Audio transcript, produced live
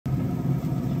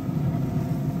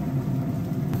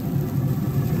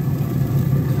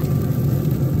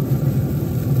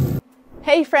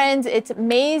Hey friends, it's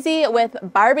Maisie with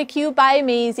Barbecue by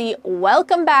Maisie.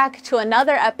 Welcome back to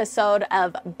another episode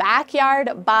of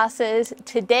Backyard Bosses.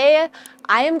 Today,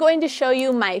 I am going to show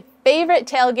you my favorite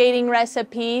tailgating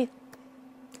recipe.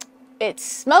 It's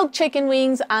smoked chicken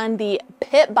wings on the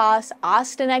Pit Boss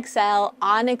Austin XL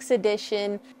Onyx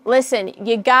Edition. Listen,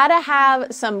 you gotta have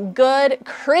some good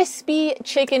crispy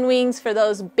chicken wings for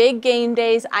those big game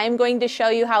days. I'm going to show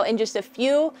you how in just a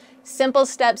few simple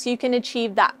steps you can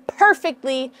achieve that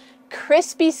perfectly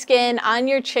crispy skin on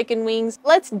your chicken wings.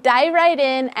 Let's dive right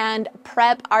in and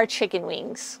prep our chicken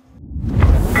wings.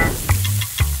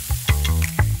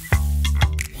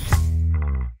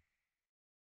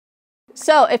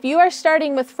 So if you are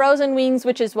starting with frozen wings,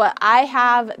 which is what I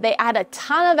have, they add a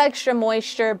ton of extra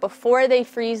moisture before they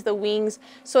freeze the wings.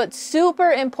 So it's super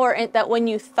important that when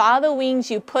you thaw the wings,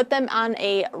 you put them on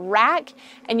a rack,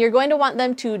 and you're going to want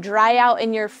them to dry out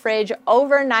in your fridge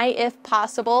overnight if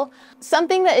possible.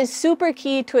 Something that is super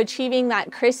key to achieving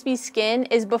that crispy skin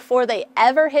is before they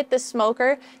ever hit the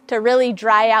smoker to really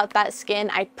dry out that skin.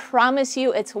 I promise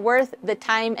you it's worth the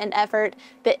time and effort.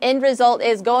 The end result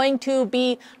is going to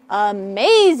be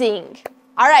amazing.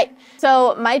 All right,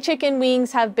 so my chicken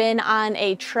wings have been on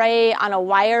a tray on a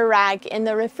wire rack in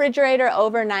the refrigerator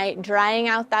overnight, drying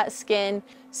out that skin.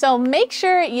 So make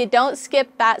sure you don't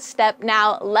skip that step.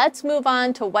 Now let's move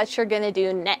on to what you're gonna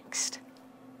do next.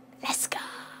 Let's go.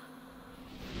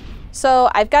 So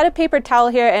I've got a paper towel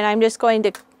here, and I'm just going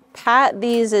to pat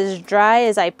these as dry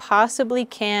as I possibly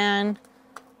can.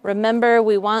 Remember,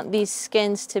 we want these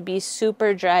skins to be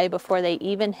super dry before they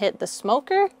even hit the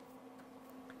smoker.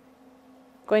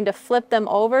 Going to flip them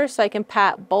over so I can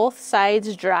pat both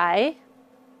sides dry.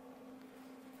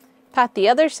 Pat the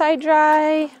other side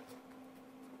dry.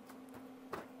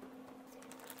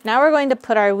 Now we're going to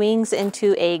put our wings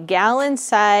into a gallon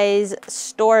size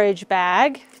storage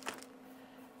bag.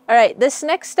 All right, this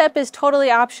next step is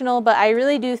totally optional, but I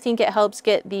really do think it helps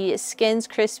get the skins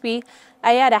crispy.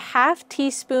 I add a ½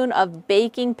 teaspoon of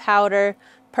baking powder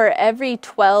per every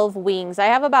 12 wings. I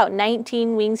have about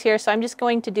 19 wings here, so I'm just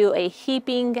going to do a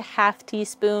heaping ½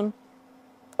 teaspoon.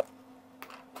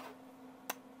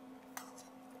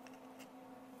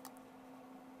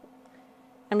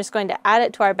 I'm just going to add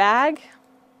it to our bag.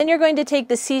 Then you're going to take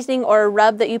the seasoning or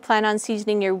rub that you plan on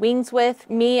seasoning your wings with.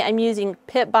 Me, I'm using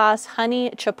Pit Boss Honey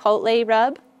Chipotle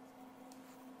rub.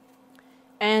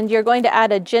 And you're going to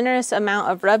add a generous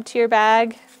amount of rub to your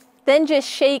bag. Then just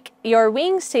shake your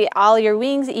wings to get all your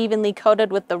wings evenly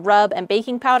coated with the rub and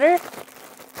baking powder.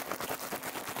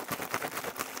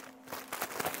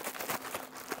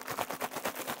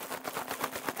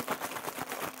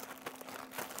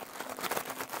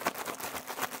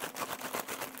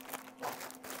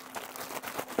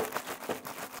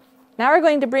 Now we're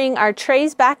going to bring our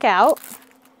trays back out.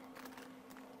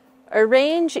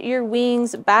 Arrange your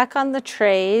wings back on the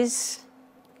trays.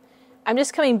 I'm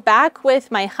just coming back with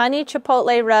my honey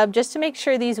chipotle rub just to make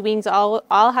sure these wings all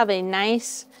have a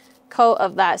nice coat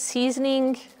of that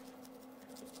seasoning.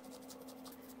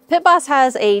 Pit Boss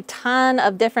has a ton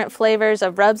of different flavors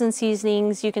of rubs and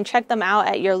seasonings. You can check them out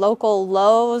at your local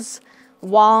Lowe's,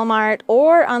 Walmart,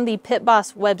 or on the Pit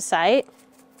Boss website.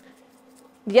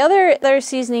 The other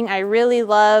seasoning I really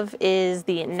love is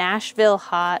the Nashville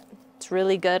Hot. It's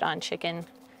really good on chicken.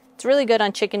 It's really good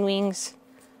on chicken wings.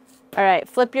 All right,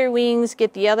 flip your wings,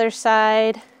 get the other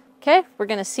side. Okay, we're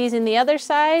gonna season the other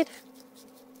side.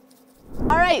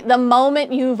 All right, the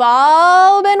moment you've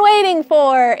all been waiting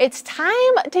for. It's time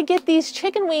to get these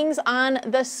chicken wings on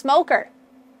the smoker.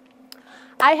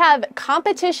 I have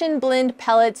competition blend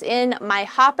pellets in my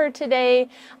hopper today.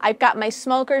 I've got my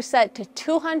smoker set to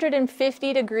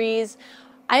 250 degrees.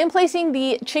 I am placing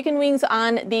the chicken wings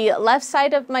on the left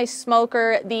side of my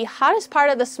smoker. The hottest part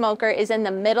of the smoker is in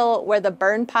the middle where the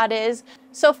burn pot is.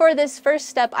 So for this first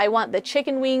step, I want the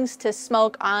chicken wings to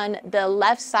smoke on the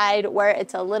left side where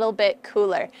it's a little bit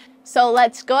cooler. So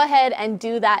let's go ahead and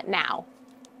do that now.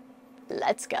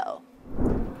 Let's go.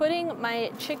 Putting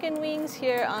my chicken wings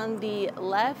here on the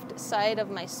left side of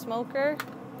my smoker.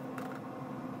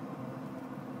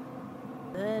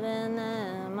 Putting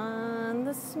them on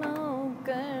the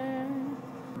smoker.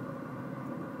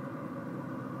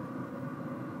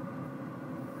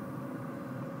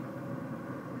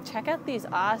 Check out these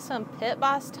awesome Pit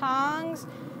Boss tongs.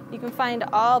 You can find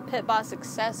all Pit Boss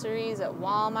accessories at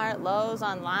Walmart, Lowe's,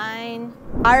 online.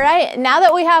 All right, now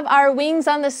that we have our wings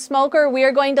on the smoker, we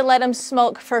are going to let them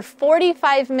smoke for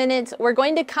 45 minutes. We're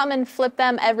going to come and flip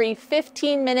them every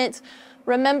 15 minutes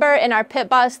Remember, in our Pit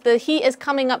Boss, the heat is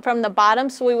coming up from the bottom,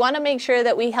 so we want to make sure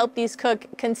that we help these cook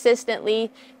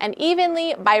consistently and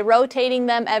evenly by rotating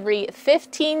them every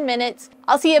 15 minutes.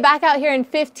 I'll see you back out here in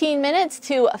 15 minutes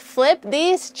to flip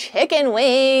these chicken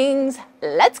wings.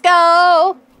 Let's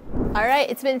go! All right,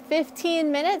 it's been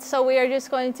 15 minutes, so we are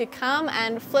just going to come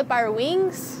and flip our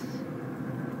wings.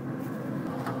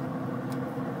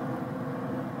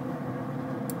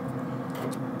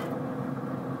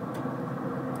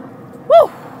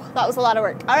 Woo! That was a lot of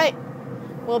work. All right,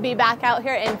 we'll be back out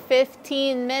here in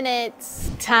 15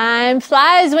 minutes. Time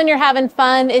flies when you're having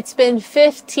fun. It's been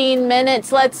 15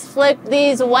 minutes. Let's flip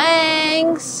these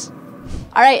wings.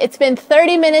 All right, it's been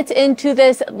 30 minutes into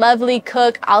this lovely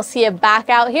cook. I'll see you back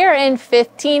out here in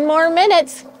 15 more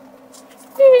minutes.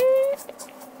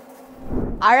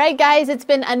 All right, guys, it's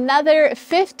been another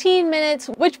 15 minutes,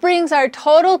 which brings our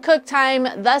total cook time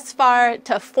thus far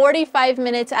to 45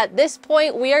 minutes. At this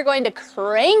point, we are going to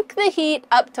crank the heat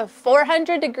up to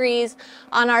 400 degrees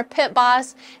on our Pit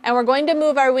Boss, and we're going to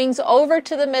move our wings over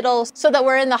to the middle so that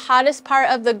we're in the hottest part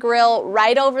of the grill,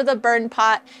 right over the burn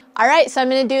pot. All right, so I'm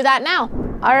gonna do that now.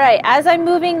 All right, as I'm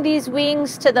moving these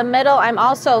wings to the middle, I'm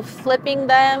also flipping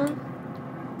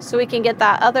them so we can get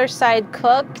that other side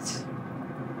cooked.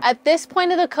 At this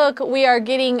point of the cook, we are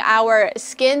getting our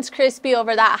skins crispy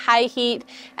over that high heat,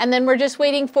 and then we're just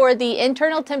waiting for the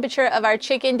internal temperature of our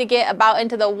chicken to get about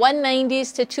into the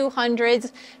 190s to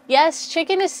 200s. Yes,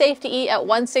 chicken is safe to eat at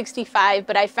 165,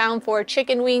 but I found for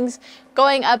chicken wings,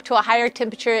 going up to a higher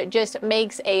temperature just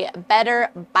makes a better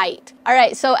bite. All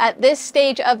right, so at this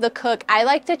stage of the cook, I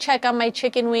like to check on my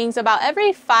chicken wings about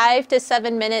every 5 to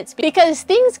 7 minutes because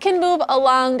things can move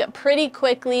along pretty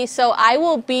quickly. So I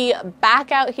will be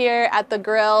back out here at the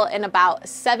grill in about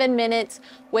 7 minutes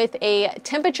with a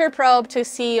temperature probe to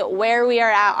see where we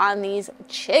are at on these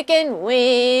chicken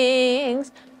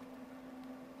wings.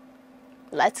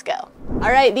 Let's go. All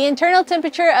right, the internal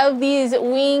temperature of these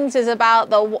wings is about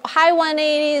the high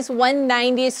 180s,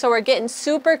 190s, so we're getting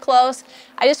super close.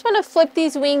 I just want to flip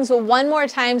these wings one more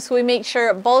time so we make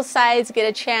sure both sides get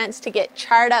a chance to get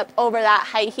charred up over that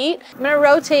high heat. I'm gonna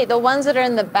rotate the ones that are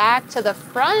in the back to the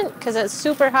front because it's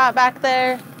super hot back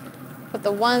there. Put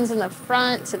the ones in the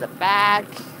front to the back.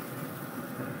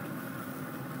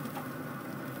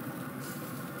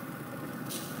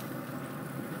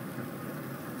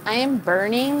 I am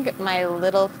burning my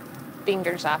little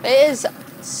fingers off. It is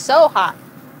so hot.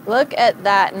 Look at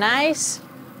that nice,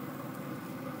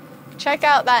 check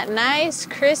out that nice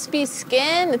crispy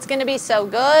skin. It's gonna be so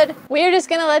good. We're just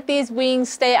gonna let these wings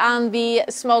stay on the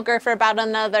smoker for about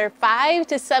another 5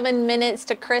 to 7 minutes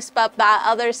to crisp up that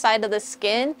other side of the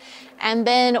skin. And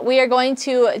then we are going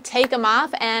to take them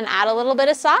off and add a little bit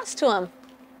of sauce to them.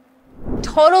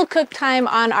 Total cook time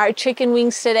on our chicken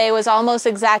wings today was almost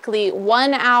exactly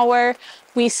 1 hour.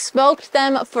 We smoked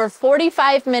them for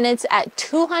 45 minutes at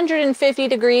 250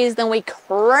 degrees. Then we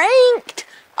cranked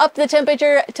up the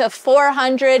temperature to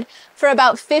 400 for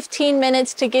about 15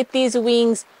 minutes to get these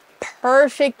wings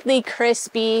perfectly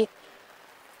crispy.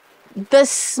 The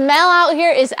smell out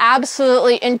here is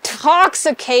absolutely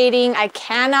intoxicating. I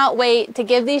cannot wait to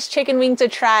give these chicken wings a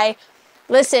try.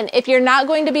 Listen, if you're not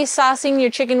going to be saucing your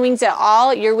chicken wings at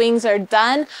all, your wings are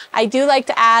done. I do like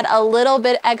to add a little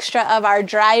bit extra of our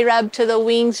dry rub to the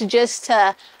wings just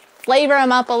to flavor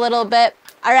them up a little bit.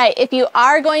 All right, if you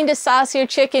are going to sauce your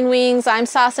chicken wings, I'm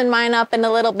saucing mine up in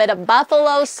a little bit of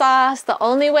buffalo sauce, the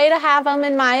only way to have them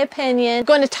in my opinion. I'm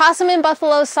going to toss them in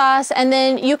buffalo sauce, and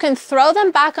then you can throw them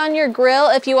back on your grill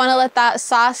if you want to let that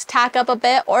sauce tack up a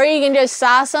bit, or you can just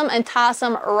sauce them and toss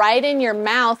them right in your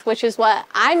mouth, which is what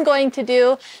I'm going to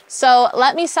do. So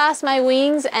let me sauce my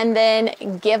wings and then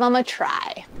give them a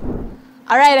try.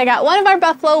 All right, I got one of our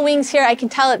buffalo wings here. I can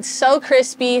tell it's so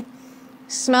crispy,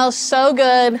 smells so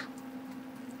good.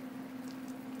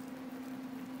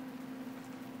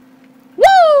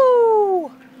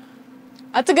 Woo!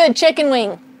 That's a good chicken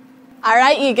wing. All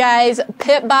right, you guys,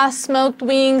 Pit Boss smoked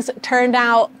wings turned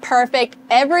out perfect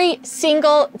every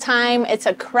single time. It's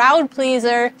a crowd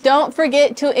pleaser. Don't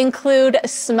forget to include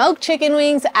smoked chicken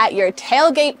wings at your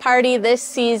tailgate party this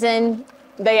season.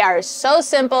 They are so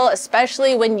simple,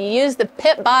 especially when you use the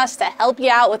Pit Boss to help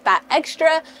you out with that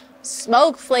extra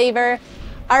smoke flavor.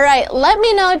 All right, let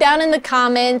me know down in the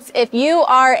comments if you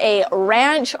are a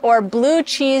ranch or blue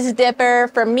cheese dipper.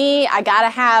 For me, I gotta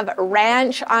have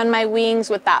ranch on my wings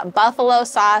with that buffalo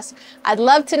sauce. I'd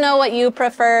love to know what you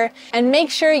prefer, and make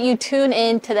sure you tune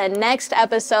in to the next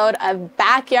episode of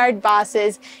Backyard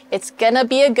Bosses. It's gonna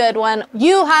be a good one.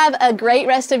 You have a great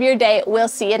rest of your day. We'll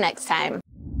see you next time.